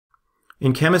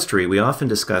In chemistry, we often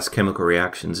discuss chemical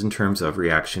reactions in terms of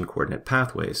reaction coordinate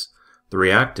pathways. The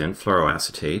reactant,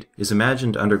 fluoroacetate, is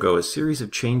imagined to undergo a series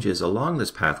of changes along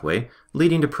this pathway,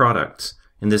 leading to products,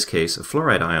 in this case a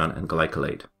fluoride ion and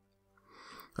glycolate.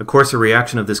 Of course, a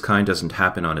reaction of this kind doesn't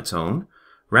happen on its own.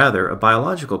 Rather, a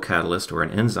biological catalyst, or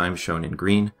an enzyme shown in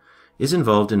green, is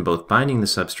involved in both binding the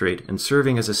substrate and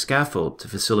serving as a scaffold to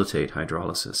facilitate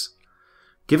hydrolysis.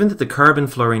 Given that the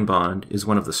carbon-fluorine bond is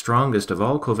one of the strongest of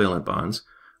all covalent bonds,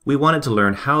 we wanted to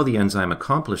learn how the enzyme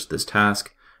accomplished this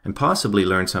task and possibly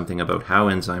learn something about how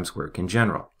enzymes work in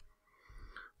general.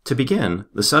 To begin,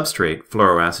 the substrate,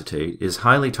 fluoroacetate, is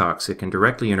highly toxic and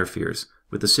directly interferes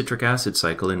with the citric acid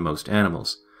cycle in most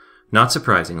animals. Not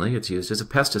surprisingly, it's used as a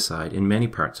pesticide in many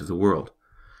parts of the world.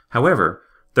 However,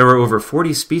 there are over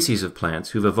 40 species of plants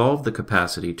who've evolved the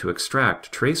capacity to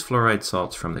extract trace fluoride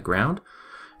salts from the ground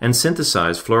and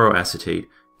synthesize fluoroacetate,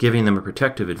 giving them a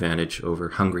protective advantage over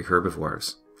hungry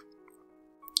herbivores.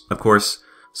 Of course,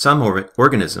 some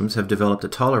organisms have developed a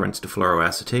tolerance to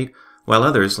fluoroacetate, while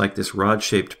others, like this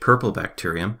rod-shaped purple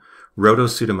bacterium,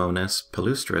 Rhodopseudomonas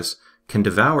palustris, can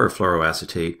devour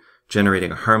fluoroacetate,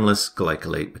 generating a harmless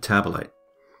glycolate metabolite.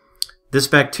 This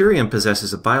bacterium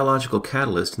possesses a biological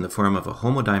catalyst in the form of a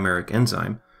homodimeric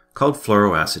enzyme called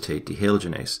fluoroacetate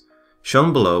dehalogenase,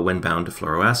 shown below when bound to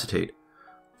fluoroacetate.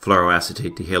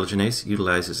 Fluoroacetate dehalogenase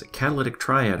utilizes a catalytic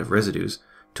triad of residues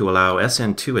to allow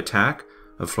SN2 attack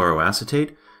of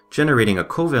fluoroacetate, generating a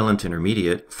covalent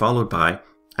intermediate followed by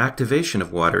activation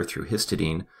of water through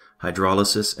histidine,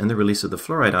 hydrolysis, and the release of the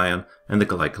fluoride ion and the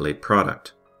glycolate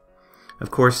product.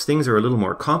 Of course, things are a little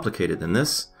more complicated than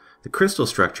this. The crystal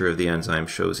structure of the enzyme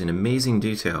shows in amazing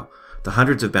detail the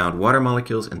hundreds of bound water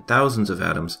molecules and thousands of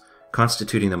atoms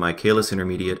constituting the Michaelis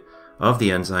intermediate of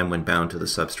the enzyme when bound to the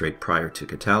substrate prior to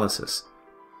catalysis.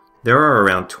 There are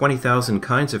around 20,000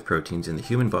 kinds of proteins in the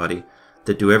human body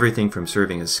that do everything from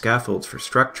serving as scaffolds for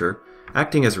structure,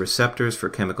 acting as receptors for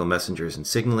chemical messengers and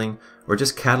signaling, or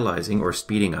just catalyzing or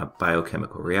speeding up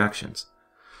biochemical reactions.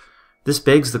 This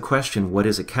begs the question, what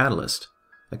is a catalyst?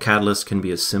 A catalyst can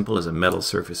be as simple as a metal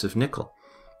surface of nickel,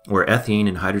 where ethene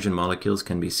and hydrogen molecules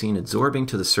can be seen adsorbing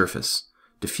to the surface,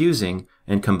 diffusing,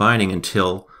 and combining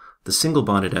until the single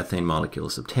bonded ethane molecule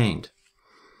is obtained.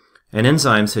 An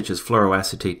enzyme such as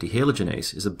fluoroacetate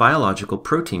dehalogenase is a biological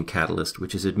protein catalyst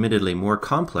which is admittedly more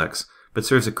complex but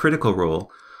serves a critical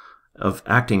role of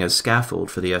acting as scaffold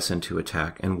for the SN2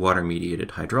 attack and water-mediated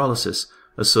hydrolysis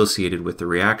associated with the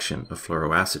reaction of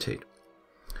fluoroacetate.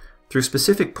 Through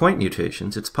specific point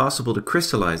mutations, it's possible to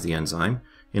crystallize the enzyme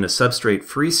in a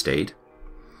substrate-free state,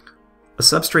 a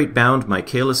substrate-bound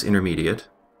Michaelis intermediate,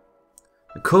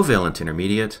 a covalent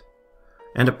intermediate,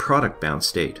 and a product-bound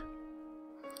state,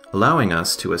 allowing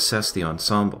us to assess the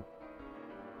ensemble.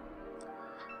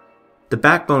 The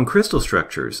backbone crystal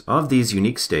structures of these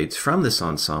unique states from this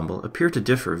ensemble appear to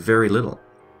differ very little.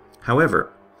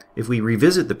 However, if we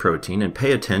revisit the protein and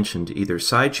pay attention to either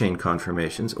side chain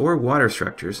conformations or water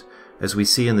structures, as we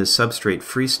see in this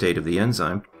substrate-free state of the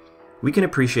enzyme, we can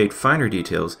appreciate finer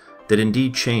details that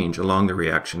indeed change along the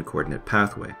reaction coordinate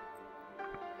pathway.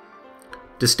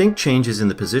 Distinct changes in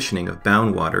the positioning of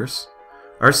bound waters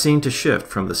are seen to shift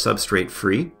from the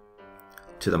substrate-free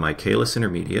to the Michaelis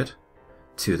intermediate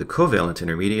to the covalent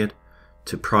intermediate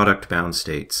to product-bound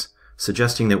states,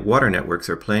 suggesting that water networks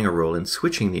are playing a role in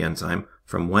switching the enzyme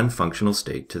from one functional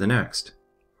state to the next.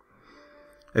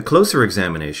 A closer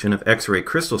examination of X-ray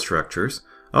crystal structures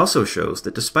also shows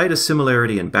that despite a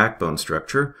similarity in backbone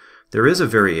structure, there is a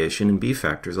variation in B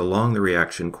factors along the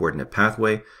reaction coordinate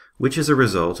pathway, which is a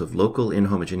result of local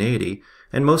inhomogeneity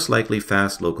and most likely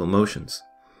fast local motions.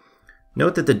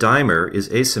 Note that the dimer is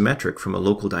asymmetric from a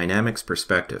local dynamics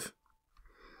perspective.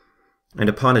 And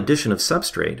upon addition of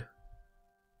substrate,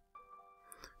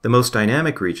 the most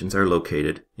dynamic regions are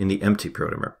located in the empty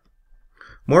protomer.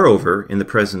 Moreover, in the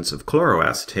presence of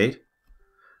chloroacetate,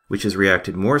 which is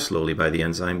reacted more slowly by the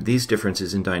enzyme, these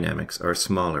differences in dynamics are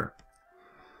smaller.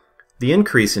 The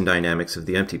increase in dynamics of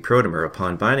the empty protomer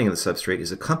upon binding the substrate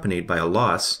is accompanied by a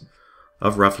loss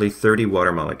of roughly 30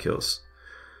 water molecules,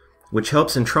 which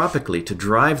helps entropically to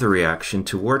drive the reaction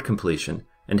toward completion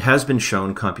and has been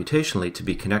shown computationally to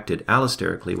be connected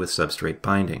allosterically with substrate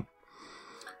binding.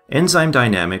 Enzyme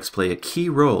dynamics play a key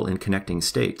role in connecting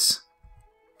states.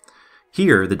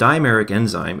 Here, the dimeric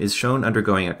enzyme is shown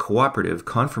undergoing a cooperative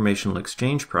conformational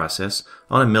exchange process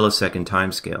on a millisecond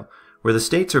timescale, where the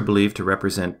states are believed to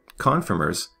represent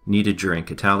conformers needed during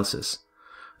catalysis.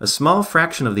 A small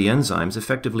fraction of the enzymes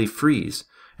effectively freeze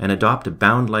and adopt a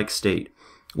bound-like state,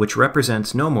 which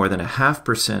represents no more than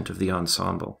 0.5% of the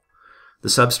ensemble. The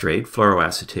substrate,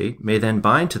 fluoroacetate, may then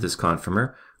bind to this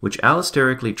conformer, which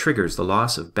allosterically triggers the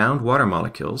loss of bound water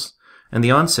molecules and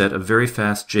the onset of very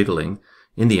fast jiggling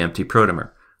in the empty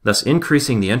protomer, thus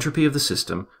increasing the entropy of the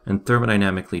system and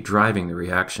thermodynamically driving the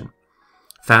reaction.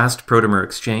 Fast protomer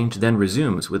exchange then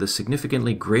resumes with a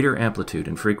significantly greater amplitude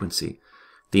and frequency.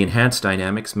 The enhanced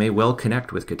dynamics may well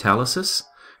connect with catalysis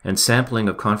and sampling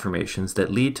of conformations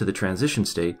that lead to the transition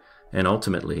state and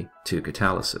ultimately to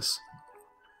catalysis.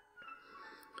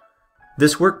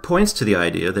 This work points to the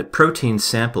idea that proteins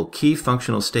sample key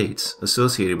functional states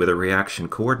associated with a reaction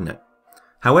coordinate.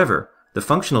 However, the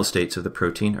functional states of the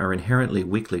protein are inherently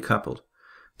weakly coupled.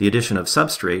 The addition of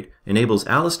substrate enables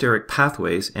allosteric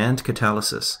pathways and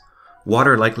catalysis.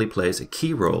 Water likely plays a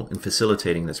key role in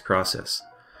facilitating this process.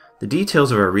 The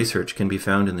details of our research can be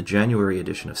found in the January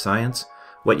edition of Science.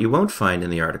 What you won't find in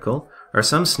the article are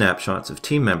some snapshots of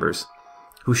team members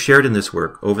who shared in this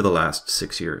work over the last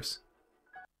 6 years.